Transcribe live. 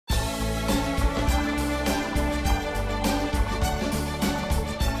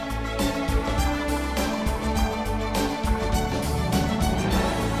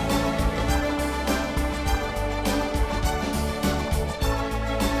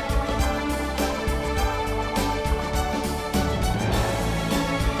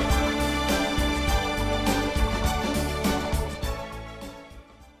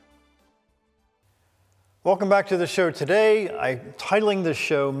Welcome back to the show. Today, I'm titling the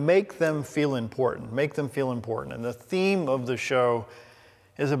show, Make Them Feel Important. Make Them Feel Important. And the theme of the show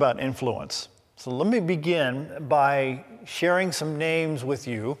is about influence. So let me begin by sharing some names with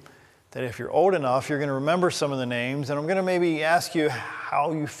you that if you're old enough, you're going to remember some of the names. And I'm going to maybe ask you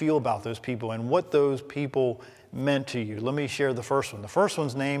how you feel about those people and what those people meant to you. Let me share the first one. The first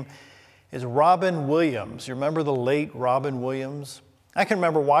one's name is Robin Williams. You remember the late Robin Williams? I can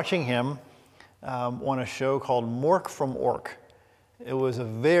remember watching him on a show called Mork from Ork. It was a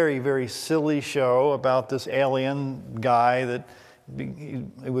very, very silly show about this alien guy that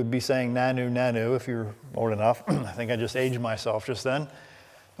it would be saying nanu, nanu if you're old enough. I think I just aged myself just then. It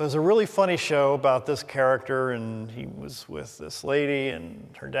was a really funny show about this character, and he was with this lady, and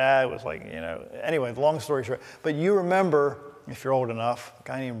her dad was like, anyway, long story short. But you remember, if you're old enough, a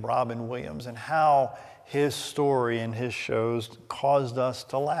guy named Robin Williams and how his story and his shows caused us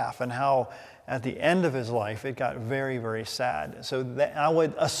to laugh, and how at the end of his life, it got very, very sad. So I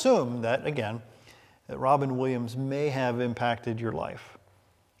would assume that, again, that Robin Williams may have impacted your life.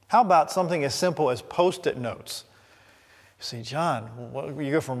 How about something as simple as Post-it notes? You say, John,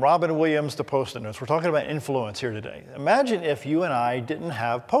 you go from Robin Williams to Post-it notes. We're talking about influence here today. Imagine if you and I didn't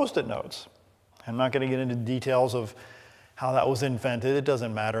have Post-it notes. I'm not going to get into details of how that was invented. It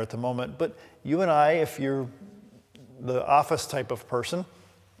doesn't matter at the moment. But you and I, if you're the office type of person,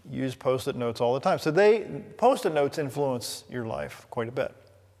 use Post-it notes all the time. So Post-it notes influence your life quite a bit.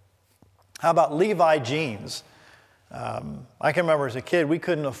 How about Levi jeans? I can remember as a kid, we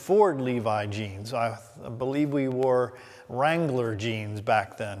couldn't afford Levi jeans. I believe we wore Wrangler jeans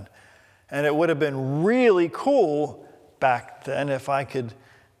back then. And it would have been really cool back then if I could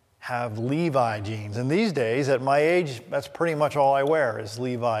have Levi jeans. And these days, at my age, that's pretty much all I wear is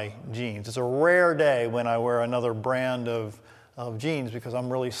Levi jeans. It's a rare day when I wear another brand of jeans because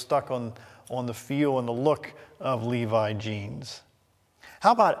I'm really stuck on the feel and the look of Levi jeans.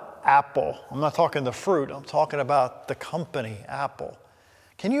 How about Apple? I'm not talking the fruit, I'm talking about the company, Apple.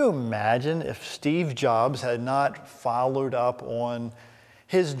 Can you imagine if Steve Jobs had not followed up on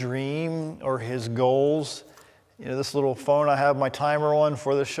his dream or his goals? This little phone I have my timer on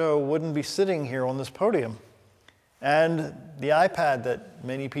for the show wouldn't be sitting here on this podium. And the iPad that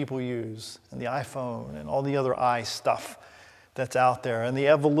many people use, and the iPhone, and all the other i stuff that's out there. And the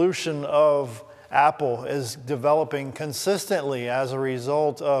evolution of Apple is developing consistently as a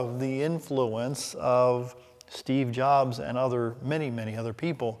result of the influence of Steve Jobs and many, many other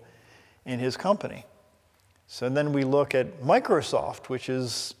people in his company. So then we look at Microsoft, which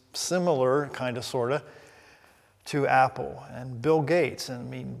is similar, kind of, sort of, to Apple, and Bill Gates. And I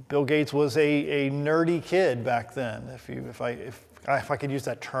mean, Bill Gates was a nerdy kid back then, if I could use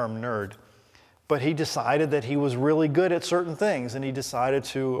that term, nerd. But he decided that he was really good at certain things, and he decided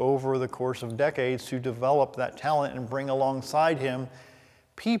to, over the course of decades, to develop that talent and bring alongside him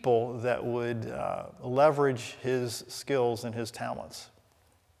people that would leverage his skills and his talents.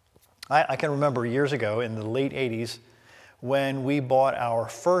 I can remember years ago in the late 80s when we bought our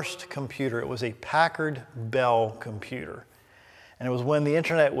first computer. It was a Packard Bell computer. And it was when the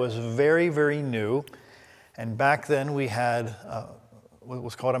internet was very, very new. And back then we had what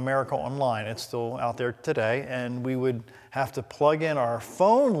was called America Online. It's still out there today. And we would have to plug in our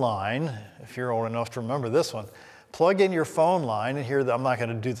phone line, if you're old enough to remember this one, plug in your phone line and hear I'm not going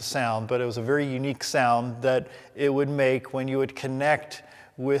to do the sound, but it was a very unique sound that it would make when you would connect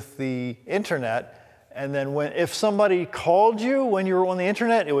with the internet. And then if somebody called you when you were on the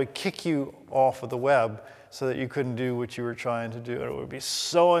internet, it would kick you off of the web so that you couldn't do what you were trying to do. And it would be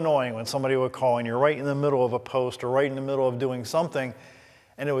so annoying when somebody would call and you're right in the middle of a post or right in the middle of doing something,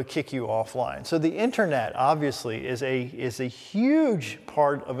 and it would kick you offline. So the internet, obviously, is a huge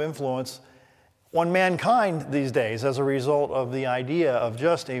part of influence on mankind these days as a result of the idea of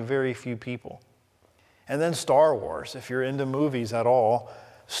just a very few people. And then Star Wars, if you're into movies at all,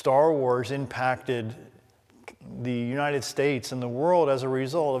 Star Wars impacted the United States and the world as a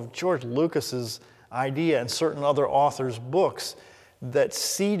result of George Lucas's idea and certain other authors' books that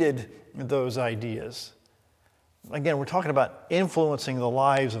seeded those ideas. Again, we're talking about influencing the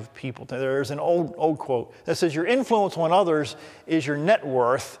lives of people. There's an old quote that says, your influence on others is your net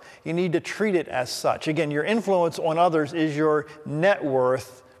worth. You need to treat it as such. Again, your influence on others is your net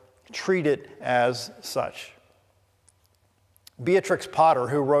worth. Treat it as such. Beatrix Potter,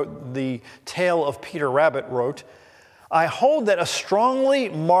 who wrote The Tale of Peter Rabbit, wrote, I hold that a strongly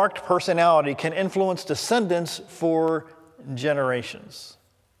marked personality can influence descendants for generations.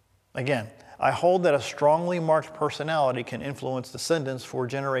 Again, I hold that a strongly marked personality can influence descendants for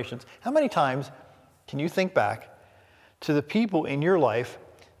generations. How many times can you think back to the people in your life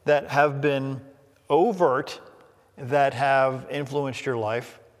that have been overt that have influenced your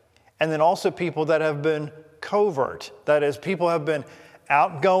life, and then also people that have been covert. That is, people have been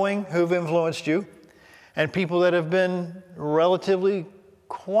outgoing who've influenced you, and people that have been relatively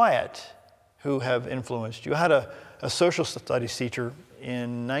quiet who have influenced you. I had a social studies teacher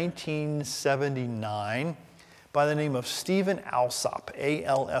in 1979 by the name of Stephen Alsop,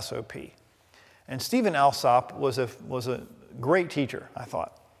 A-L-S-O-P. And Stephen Alsop was a great teacher, I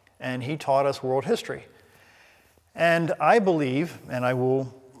thought, and he taught us world history. And I believe, and I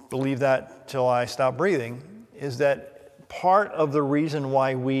will believe that till I stop breathing, is that part of the reason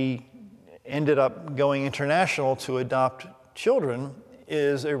why we ended up going international to adopt children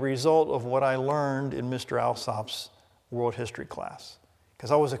is a result of what I learned in Mr. Alsop's world history class.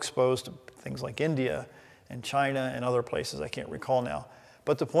 Because I was exposed to things like India and China and other places I can't recall now.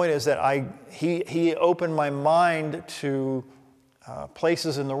 But the point is that he opened my mind to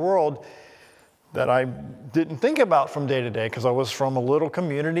places in the world that I didn't think about from day to day, because I was from a little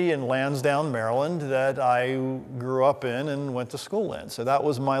community in Lansdowne, Maryland, that I grew up in and went to school in. So that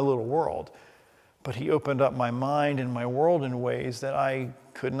was my little world. But he opened up my mind and my world in ways that I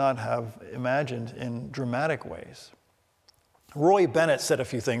could not have imagined in dramatic ways. Roy Bennett said a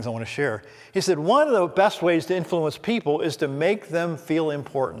few things I want to share. He said, one of the best ways to influence people is to make them feel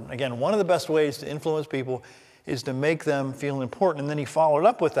important. Again, one of the best ways to influence people is to make them feel important. And then he followed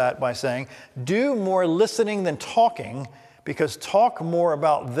up with that by saying, do more listening than talking, because talk more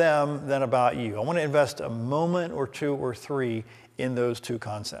about them than about you. I want to invest a moment or two or three in those two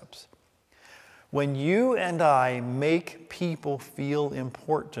concepts. When you and I make people feel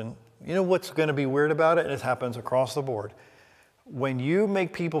important, you know what's going to be weird about it? It happens across the board. When you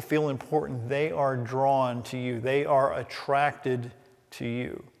make people feel important, they are drawn to you. They are attracted to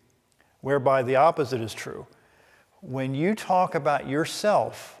you. Whereby the opposite is true. When you talk about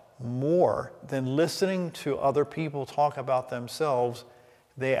yourself more than listening to other people talk about themselves,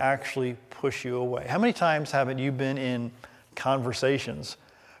 they actually push you away. How many times haven't you been in conversations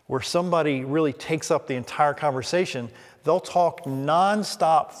where somebody really takes up the entire conversation? They'll talk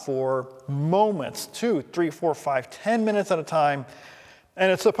nonstop for moments, 2, 3, 4, 5, 10 minutes at a time,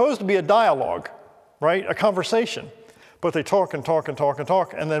 and it's supposed to be a dialogue, right? A conversation. But they talk and talk and talk and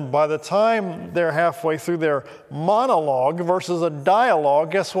talk, and then by the time they're halfway through their monologue versus a dialogue,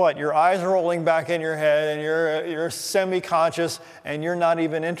 guess what? Your eyes are rolling back in your head, and you're semi-conscious, and you're not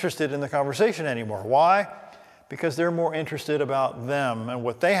even interested in the conversation anymore. Why? Because they're more interested about them and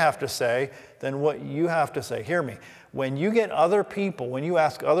what they have to say than what you have to say. Hear me. When you get other people, when you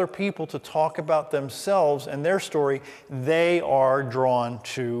ask other people to talk about themselves and their story, they are drawn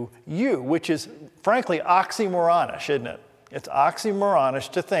to you, which is frankly oxymoronish, isn't it? It's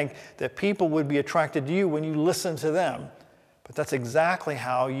oxymoronish to think that people would be attracted to you when you listen to them. But that's exactly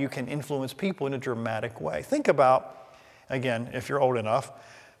how you can influence people in a dramatic way. Think about, again, if you're old enough,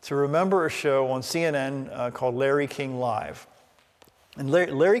 to remember a show on CNN called Larry King Live. And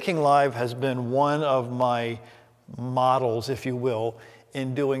Larry King Live has been one of my models, if you will,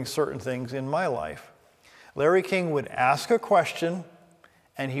 in doing certain things in my life. Larry King would ask a question,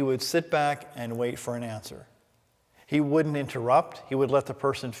 and he would sit back and wait for an answer. He wouldn't interrupt. He would let the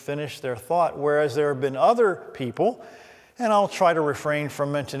person finish their thought, whereas there have been other people, and I'll try to refrain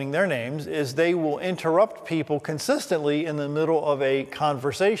from mentioning their names, is they will interrupt people consistently in the middle of a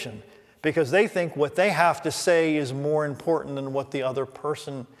conversation because they think what they have to say is more important than what the other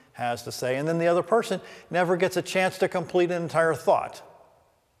person has to say, and then the other person never gets a chance to complete an entire thought.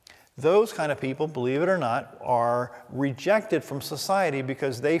 Those kind of people, believe it or not, are rejected from society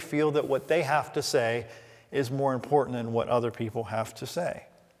because they feel that what they have to say is more important than what other people have to say.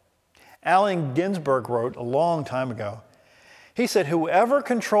 Allen Ginsberg wrote a long time ago, he said, whoever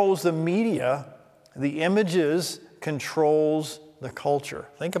controls the media, the images, controls the culture.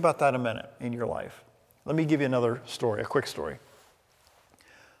 Think about that a minute in your life. Let me give you another story, a quick story.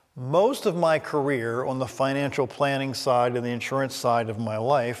 Most of my career on the financial planning side and the insurance side of my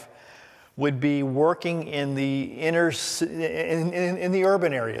life would be working in the in the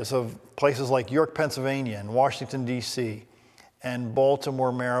urban areas of places like York, Pennsylvania, and Washington, D.C., and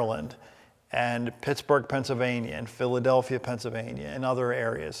Baltimore, Maryland, and Pittsburgh, Pennsylvania, and Philadelphia, Pennsylvania, and other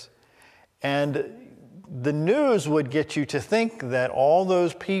areas. And the news would get you to think that all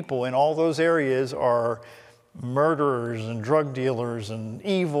those people in all those areas are murderers and drug dealers and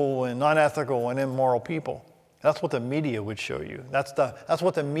evil and unethical and immoral people. That's what the media would show you. That's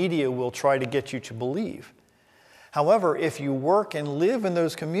what the media will try to get you to believe. However, if you work and live in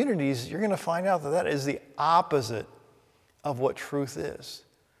those communities, you're going to find out that that is the opposite of what truth is.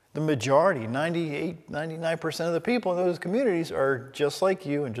 The majority, 98, 99% of the people in those communities are just like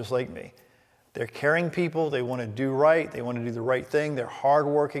you and just like me. They're caring people. They want to do right. They want to do the right thing. They're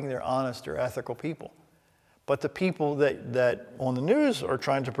hardworking. They're honest. They're ethical people. But the people that on the news are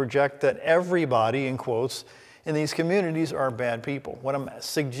trying to project that everybody, in quotes, in these communities are bad people. What I'm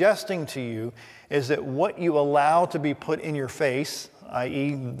suggesting to you is that what you allow to be put in your face,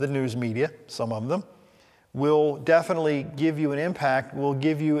 i.e. the news media, some of them, will definitely give you an impact, will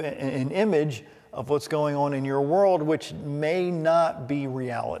give you an image of what's going on in your world, which may not be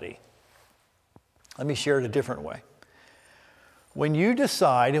reality. Let me share it a different way. When you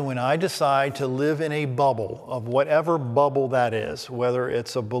decide, and when I decide to live in a bubble of whatever bubble that is, whether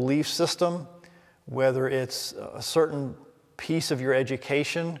it's a belief system, whether it's a certain piece of your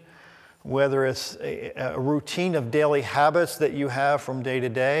education, whether it's a routine of daily habits that you have from day to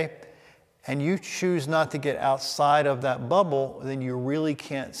day, and you choose not to get outside of that bubble, then you really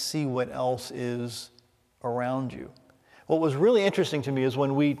can't see what else is around you. What was really interesting to me is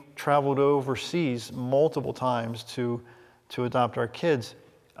when we traveled overseas multiple times to adopt our kids,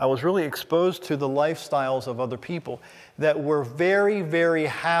 I was really exposed to the lifestyles of other people that were very, very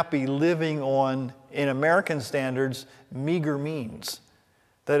happy living on, in American standards, meager means.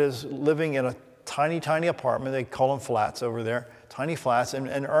 That is, living in a tiny, tiny apartment, they call them flats over there, tiny flats, and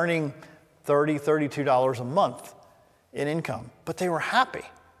earning $30, $32 a month in income. But they were happy.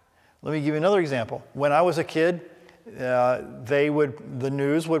 Let me give you another example. When I was a kid, the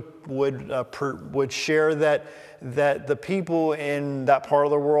news would share that the people in that part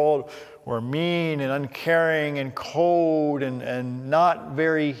of the world were mean and uncaring and cold and not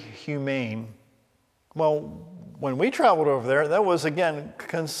very humane. Well, when we traveled over there, that was, again,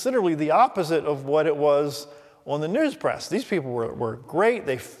 considerably the opposite of what it was on the news press. These people were great.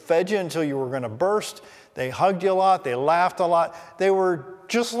 They fed you until you were going to burst. They hugged you a lot. They laughed a lot. They were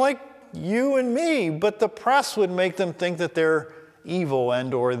just like you and me, but the press would make them think that they're evil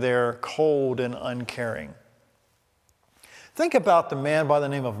and or they're cold and uncaring. Think about the man by the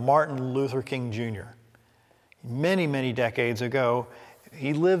name of Martin Luther King Jr. Many, many decades ago,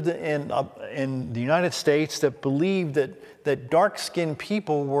 he lived in the United States that believed that dark-skinned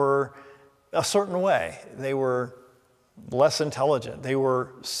people were a certain way. They were less intelligent. They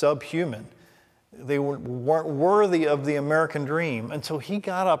were subhuman. They weren't worthy of the American dream. And so he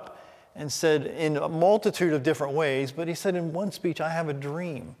got up and said in a multitude of different ways, but he said in one speech, I have a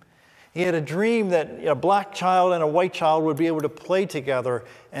dream. He had a dream that a black child and a white child would be able to play together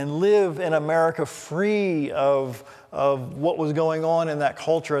and live in America free of what was going on in that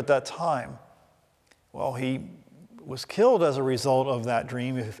culture at that time. Well, he was killed as a result of that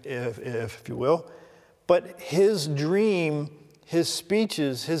dream, if you will. But his dream, his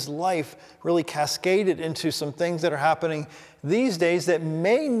speeches, his life really cascaded into some things that are happening these days that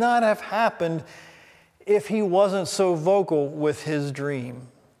may not have happened if he wasn't so vocal with his dream.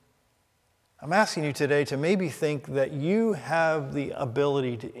 I'm asking you today to maybe think that you have the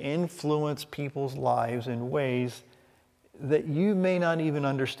ability to influence people's lives in ways that you may not even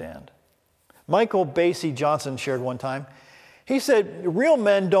understand. Michael Basie Johnson shared one time, he said, real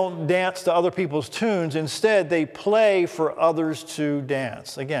men don't dance to other people's tunes. Instead, they play for others to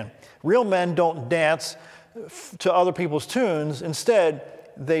dance. Again, real men don't dance to other people's tunes. Instead,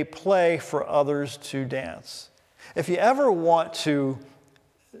 they play for others to dance. If you ever want to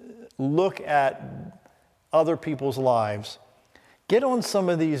look at other people's lives, get on some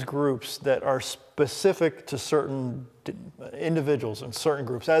of these groups that are specific to certain individuals in certain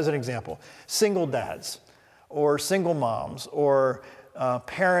groups. As an example, single dads or single moms or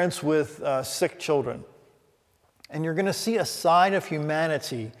parents with sick children. And you're going to see a side of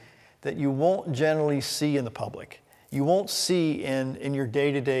humanity that you won't generally see in the public. You won't see in your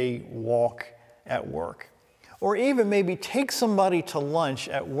day-to-day walk at work. Or even maybe take somebody to lunch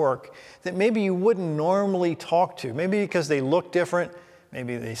at work that maybe you wouldn't normally talk to. Maybe because they look different,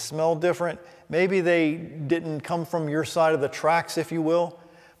 maybe they smell different, maybe they didn't come from your side of the tracks, if you will.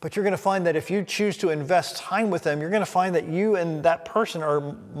 But you're going to find that if you choose to invest time with them, you're going to find that you and that person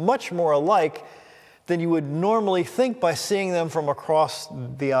are much more alike than you would normally think by seeing them from across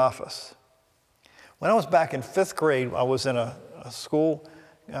the office. When I was back in 5th grade, I was in a school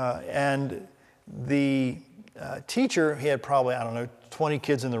and the teacher, he had probably, 20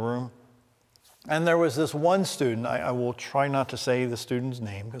 kids in the room. And there was this one student, I will try not to say the student's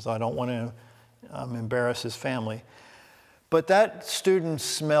name because I don't want to embarrass his family. But that student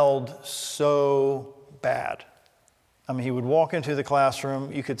smelled so bad. I mean, he would walk into the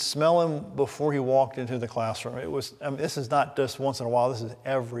classroom. You could smell him before he walked into the classroom. It was, this is not just once in a while. This is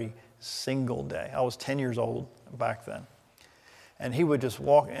every single day. I was 10 years old back then. And he would just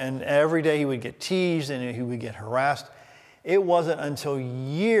walk, and every day he would get teased and he would get harassed. It wasn't until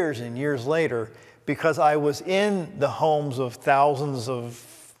years and years later, because I was in the homes of thousands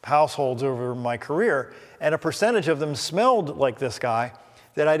of households over my career, and a percentage of them smelled like this guy,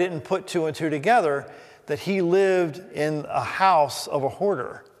 that I didn't put two and two together, that he lived in a house of a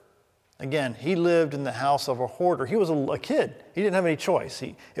hoarder. Again, he lived in the house of a hoarder. He was a kid. He didn't have any choice.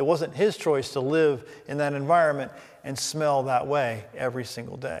 It wasn't his choice to live in that environment and smell that way every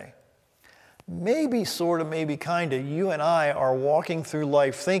single day. Maybe, sort of, maybe kind of, you and I are walking through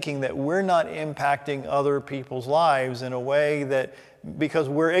life thinking that we're not impacting other people's lives in a way that, because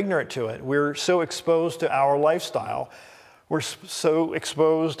we're ignorant to it. We're so exposed to our lifestyle. We're so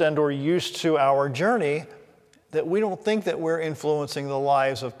exposed and or used to our journey that we don't think that we're influencing the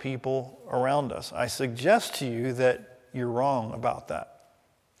lives of people around us. I suggest to you that you're wrong about that.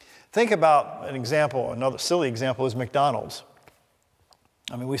 Think about an example, another silly example is McDonald's.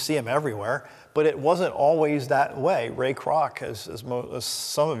 I mean, we see them everywhere, but it wasn't always that way. Ray Kroc, as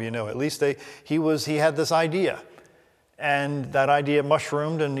some of you know, at least he had this idea. And that idea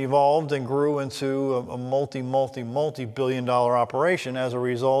mushroomed and evolved and grew into a multi-billion-dollar operation as a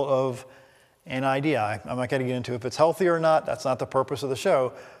result of an idea. I'm not going to get into if it's healthy or not. That's not the purpose of the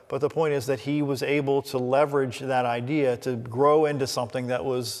show. But the point is that he was able to leverage that idea to grow into something that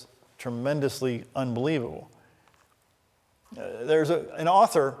was tremendously unbelievable. There's an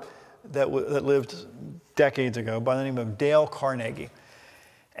author that lived decades ago by the name of Dale Carnegie.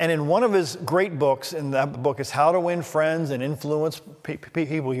 And in one of his great books, and that book is How to Win Friends and Influence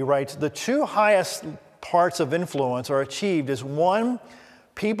People, he writes, the two highest parts of influence are achieved is one,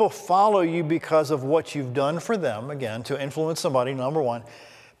 people follow you because of what you've done for them. Again, to influence somebody, number one.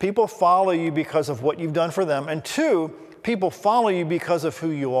 People follow you because of what you've done for them. And two, people follow you because of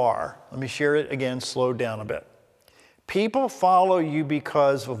who you are. Let me share it again, slowed down a bit. People follow you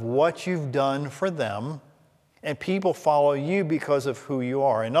because of what you've done for them, and people follow you because of who you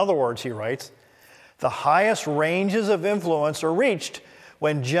are. In other words, he writes, the highest ranges of influence are reached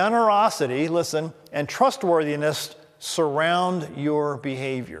when generosity, listen, and trustworthiness surround your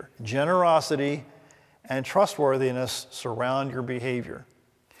behavior. Generosity and trustworthiness surround your behavior.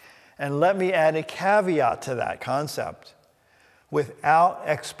 And let me add a caveat to that concept, without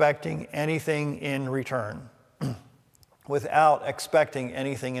expecting anything in return. Without expecting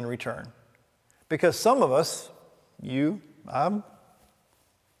anything in return. Because some of us, I'm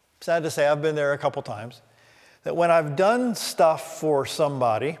sad to say I've been there a couple times, that when I've done stuff for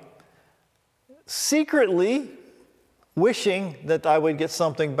somebody, secretly wishing that I would get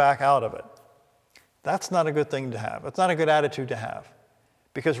something back out of it. That's not a good thing to have. It's not a good attitude to have.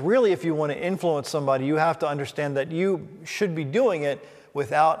 Because really, if you want to influence somebody, you have to understand that you should be doing it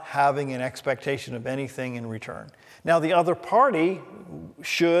without having an expectation of anything in return. Now, the other party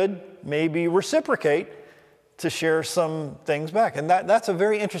should maybe reciprocate to share some things back. And that's a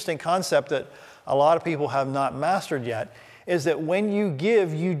very interesting concept that a lot of people have not mastered yet, is that when you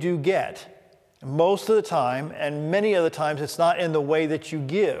give, you do get. Most of the time, and many of the times, it's not in the way that you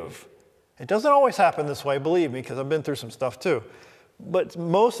give. It doesn't always happen this way, believe me, because I've been through some stuff too. But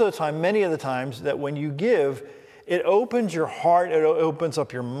most of the time, many of the times, that when you give, it opens your heart, it opens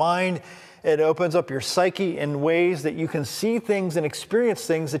up your mind, it opens up your psyche in ways that you can see things and experience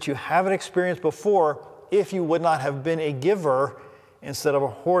things that you haven't experienced before if you would not have been a giver instead of a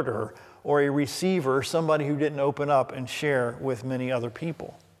hoarder or a receiver, somebody who didn't open up and share with many other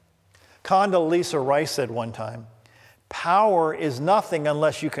people. Condoleezza Rice said one time, power is nothing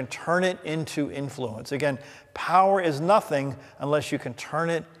unless you can turn it into influence. Again, power is nothing unless you can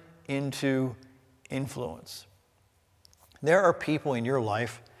turn it into influence. There are people in your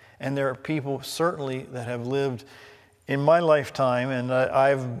life, and there are people certainly that have lived in my lifetime, and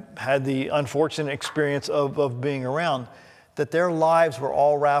I've had the unfortunate experience of being around, that their lives were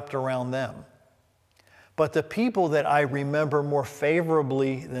all wrapped around them. But the people that I remember more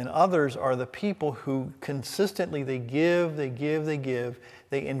favorably than others are the people who consistently, they give,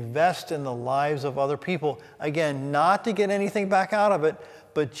 they invest in the lives of other people. Again, not to get anything back out of it,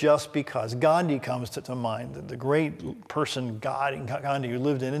 but just because. Gandhi comes to mind, the great person Gandhi who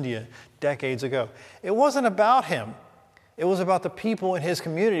lived in India decades ago. It wasn't about him. It was about the people in his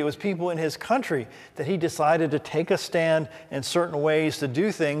community. It was people in his country that he decided to take a stand in certain ways to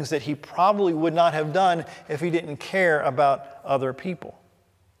do things that he probably would not have done if he didn't care about other people.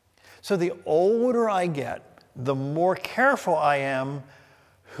 So the older I get, the more careful I am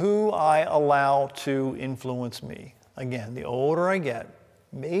who I allow to influence me. Again, the older I get,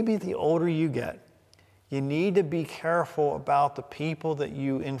 maybe the older you get, you need to be careful about the people that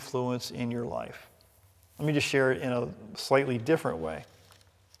you influence in your life. Let me just share it in a slightly different way.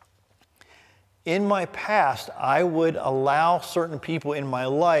 In my past, I would allow certain people in my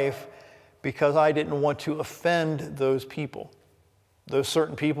life because I didn't want to offend those people. Those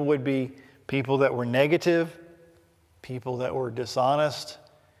certain people would be people that were negative, people that were dishonest,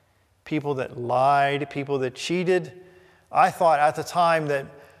 people that lied, people that cheated. I thought at the time that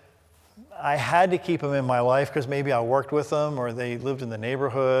I had to keep them in my life because maybe I worked with them or they lived in the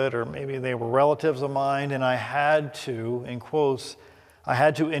neighborhood or maybe they were relatives of mine, and I had to, in quotes, I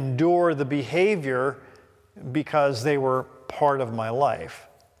had to endure the behavior because they were part of my life.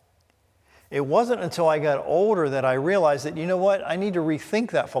 It wasn't until I got older that I realized that, you know what, I need to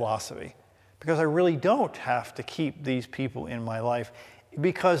rethink that philosophy because I really don't have to keep these people in my life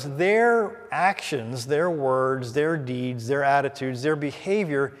because their actions, their words, their deeds, their attitudes, their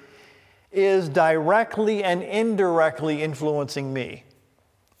behavior is directly and indirectly influencing me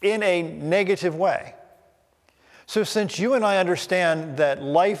in a negative way. So since you and I understand that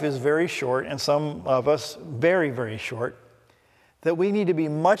life is very short, and some of us very, very short, that we need to be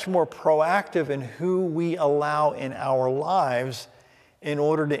much more proactive in who we allow in our lives in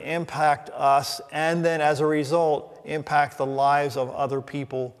order to impact us and then as a result impact the lives of other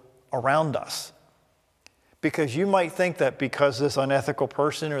people around us. Because you might think that because this unethical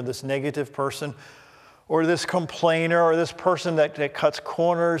person or this negative person or this complainer or this person that cuts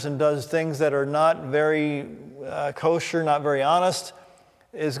corners and does things that are not very kosher, not very honest,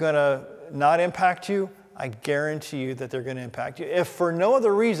 is going to not impact you. I guarantee you that they're going to impact you. If for no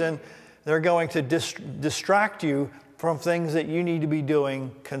other reason, they're going to distract you from things that you need to be doing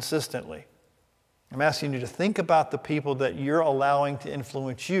consistently. I'm asking you to think about the people that you're allowing to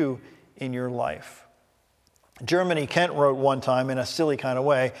influence you in your life. Germany, Kent wrote one time in a silly kind of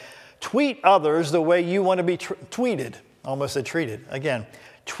way, tweet others the way you want to be tweeted. Almost said treated. Again,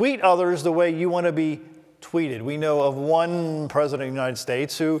 tweet others the way you want to be tweeted. We know of one president of the United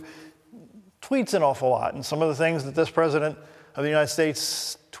States who tweets an awful lot. And some of the things that this president of the United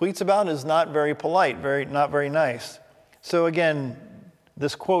States tweets about is not very polite, not very nice. So again,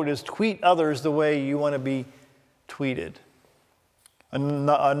 this quote is, tweet others the way you want to be tweeted.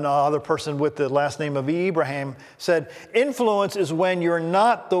 Another person with the last name of Ibrahim said, influence is when you're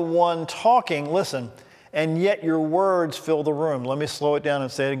not the one talking, listen, and yet your words fill the room. Let me slow it down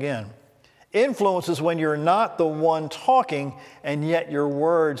and say it again. Influence is when you're not the one talking, and yet your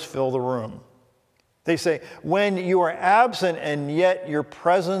words fill the room. They say, when you are absent and yet your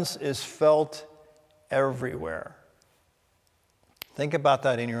presence is felt everywhere. Think about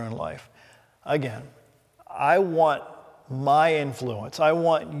that in your own life. Again, I want my influence, I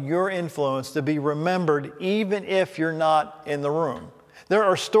want your influence to be remembered even if you're not in the room. There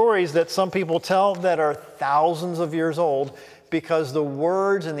are stories that some people tell that are thousands of years old because the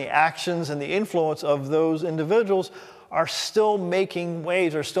words and the actions and the influence of those individuals are still making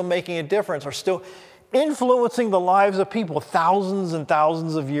waves, are still making a difference, are still influencing the lives of people thousands and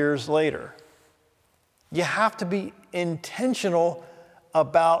thousands of years later. You have to be intentional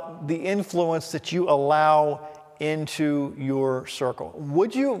about the influence that you allow into your circle.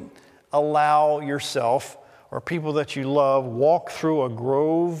 Would you allow yourself or people that you love walk through a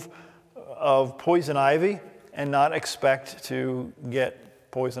grove of poison ivy and not expect to get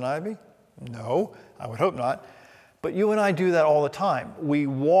poison ivy? No, I would hope not. But you and I do that all the time. We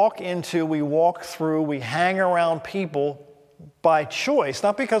walk through, we hang around people by choice,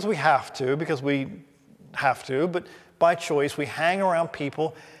 not because we have to, but by choice. We hang around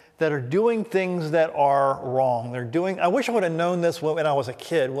people that are doing things that are wrong. I wish I would have known this when I was a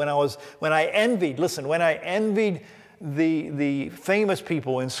kid, when I envied the famous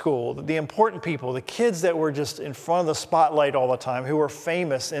people in school, the important people, the kids that were just in front of the spotlight all the time, who were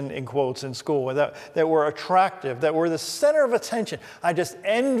famous in quotes in school, that were attractive, that were the center of attention. I just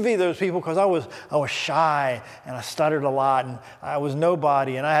envy those people because I was shy and I stuttered a lot and I was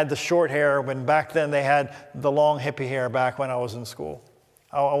nobody and I had the short hair when back then they had the long hippie hair back when I was in school.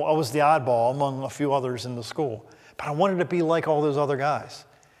 I was the oddball among a few others in the school, but I wanted to be like all those other guys.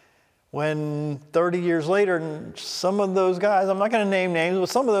 When 30 years later, some of those guys, I'm not going to name names, but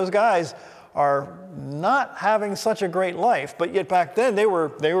some of those guys are not having such a great life. But yet back then, they were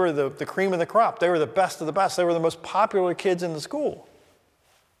the cream of the crop. They were the best of the best. They were the most popular kids in the school.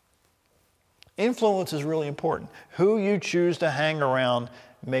 Influence is really important. Who you choose to hang around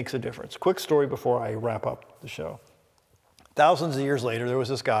makes a difference. Quick story before I wrap up the show. Thousands of years later, there was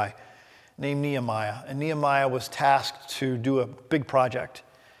this guy named Nehemiah. And Nehemiah was tasked to do a big project.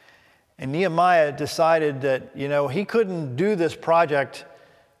 And Nehemiah decided that, he couldn't do this project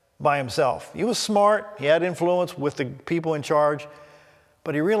by himself. He was smart. He had influence with the people in charge.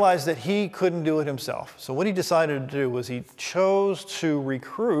 But he realized that he couldn't do it himself. So what he decided to do was he chose to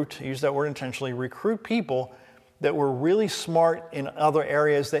recruit, use that word intentionally, recruit people that were really smart in other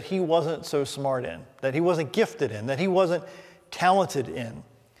areas that he wasn't so smart in, that he wasn't gifted in, that he wasn't talented in.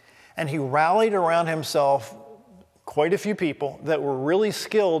 And he rallied around himself quite a few people that were really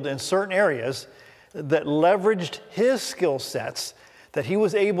skilled in certain areas that leveraged his skill sets, that he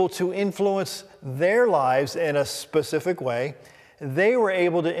was able to influence their lives in a specific way. They were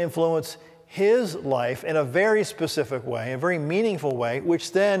able to influence his life in a very specific way, a very meaningful way,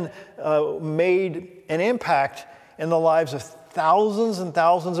 which then made an impact in the lives of thousands and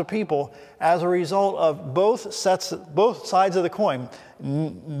thousands of people as a result of both sides of the coin.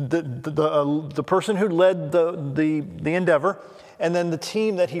 The person who led the endeavor, and then the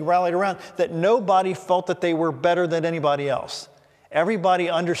team that he rallied around, that nobody felt that they were better than anybody else. Everybody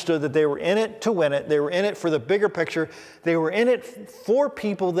understood that they were in it to win it. They were in it for the bigger picture. They were in it for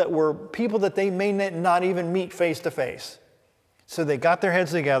people that they may not even meet face to face. So they got their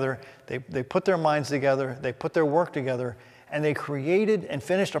heads together, they put their minds together, they put their work together, and they created and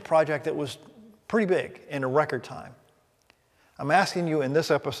finished a project that was pretty big in a record time. I'm asking you in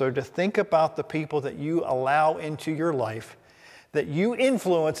this episode to think about the people that you allow into your life, that you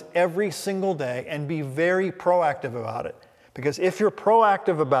influence every single day, and be very proactive about it. Because if you're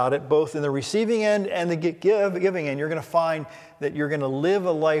proactive about it, both in the receiving end and the giving end, you're going to find that you're going to live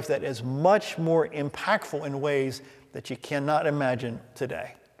a life that is much more impactful in ways that you cannot imagine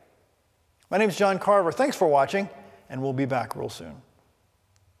today. My name is John Carver. Thanks for watching, and we'll be back real soon.